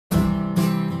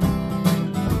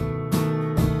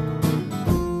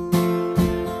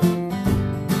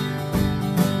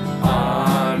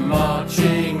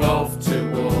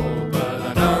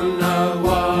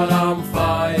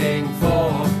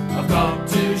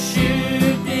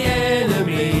shoot the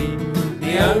enemy.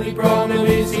 The only problem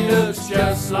is he looks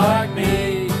just like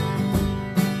me.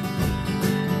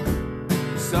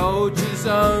 Soldiers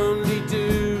only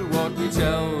do what we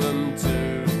tell them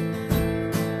to.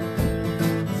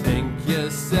 Think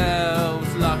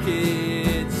yourselves lucky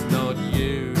it's not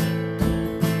you,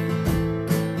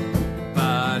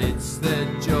 but it's their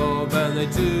job and they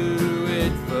do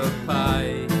it for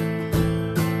pay.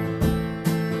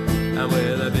 And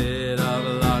with a bit of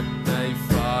luck they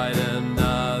fight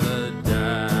another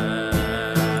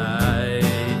day.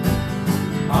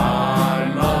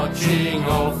 I'm marching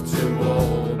off to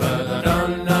war, but I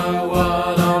don't know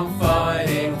what I'm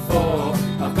fighting for.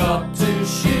 I've got to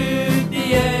shoot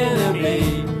the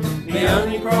enemy. The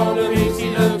only problem is he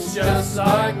looks just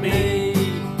like me.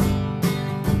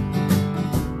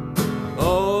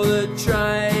 All the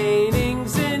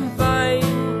training's in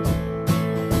vain.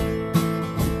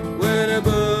 When a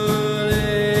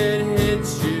bullet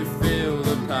hits you feel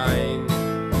the pain.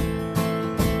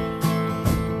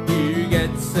 You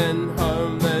get sent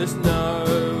home, there's no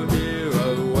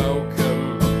hero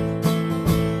welcome.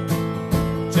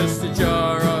 Just a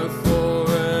gyro for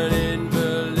an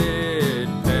invalid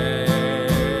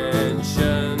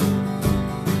pension.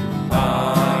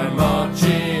 I'm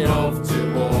marching off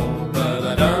to war, but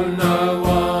I don't know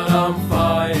what I'm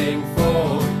fighting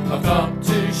for. I've got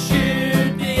to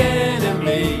shoot the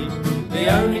enemy. The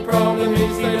only problem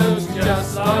is they